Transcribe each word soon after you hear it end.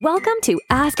Welcome to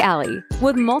Ask Allie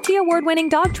with multi-award-winning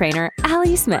dog trainer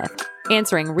Allie Smith,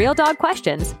 answering real dog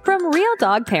questions from real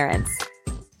dog parents.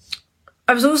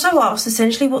 I was also asked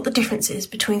essentially what the difference is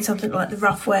between something like the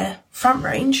ruffwear front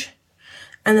range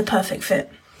and the perfect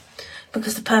fit,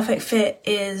 because the perfect fit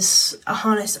is a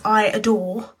harness I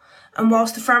adore, and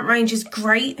whilst the front range is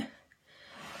great,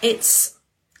 it's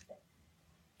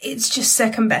just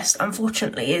second best,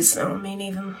 unfortunately.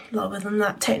 Even lower than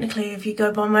that technically if you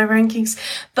go by my rankings,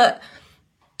 but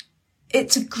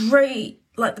it's a great,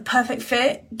 like, the perfect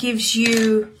fit gives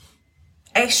you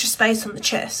extra space on the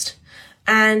chest,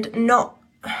 and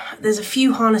there's a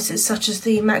few harnesses such as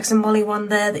the Max and Molly one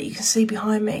there that you can see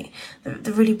behind me,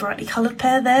 the really brightly coloured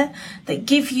pair there, that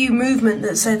give you movement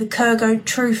that, say, the Kurgo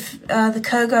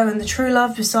and the True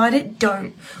Love beside it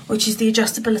don't, which is the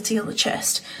adjustability on the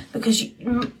chest, because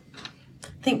I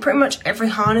think pretty much every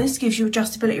harness gives you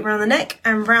adjustability around the neck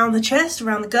and around the chest,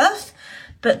 around the girth,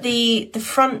 but the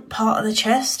front part of the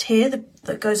chest here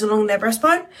that goes along their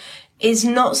breastbone is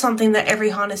not something that every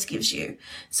harness gives you.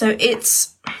 So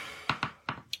it's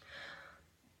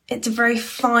a very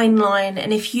fine line,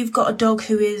 and if you've got a dog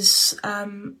who is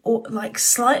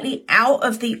slightly out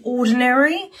of the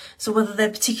ordinary, so whether they're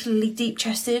particularly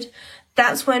deep-chested,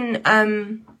 that's when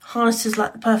harnesses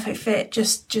like the Perfect Fit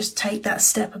just take that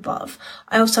step above.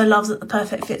 I also love that the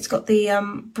Perfect Fit's got the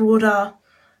broader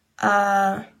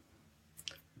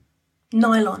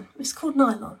nylon. It's called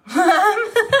nylon.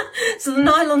 So the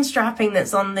nylon strapping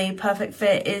that's on the Perfect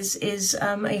Fit is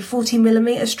a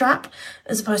 40mm strap,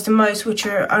 as opposed to most, which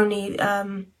are only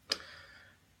about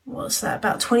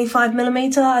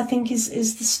 25mm, I think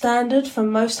is the standard for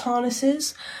most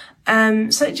harnesses.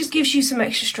 So it just gives you some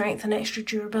extra strength and extra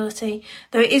durability.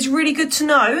 Though it is really good to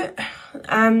know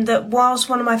that whilst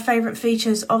one of my favourite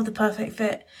features of the Perfect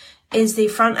Fit is the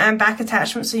front and back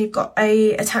attachment, so you've got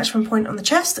a attachment point on the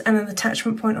chest and an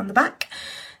attachment point on the back.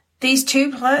 These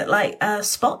two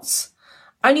spots,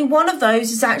 only one of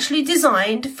those is actually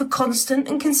designed for constant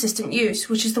and consistent use,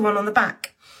 which is the one on the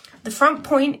back. The front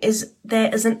point is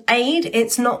there as an aid.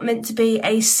 It's not meant to be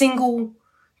a single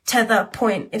tether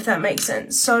point, if that makes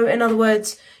sense. So in other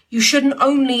words, you shouldn't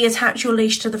only attach your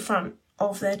leash to the front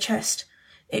of their chest.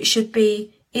 It should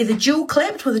be either dual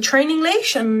clipped with a training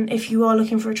leash, and if you are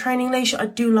looking for a training leash, I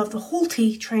do love the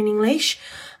Halty training leash,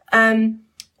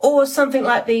 or something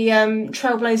like the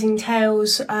Trailblazing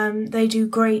Tails. They do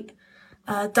great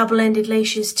double-ended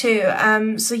leashes too.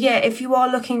 So yeah, if you are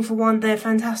looking for one, they're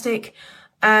fantastic,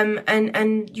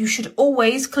 and you should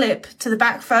always clip to the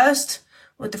back first,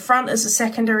 with the front as a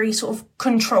secondary sort of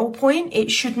control point. It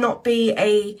should not be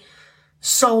a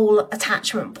sole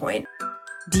attachment point.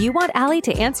 Do you want Allie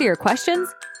to answer your questions?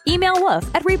 Email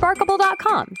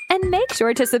woof@rebarkable.com and make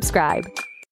sure to subscribe.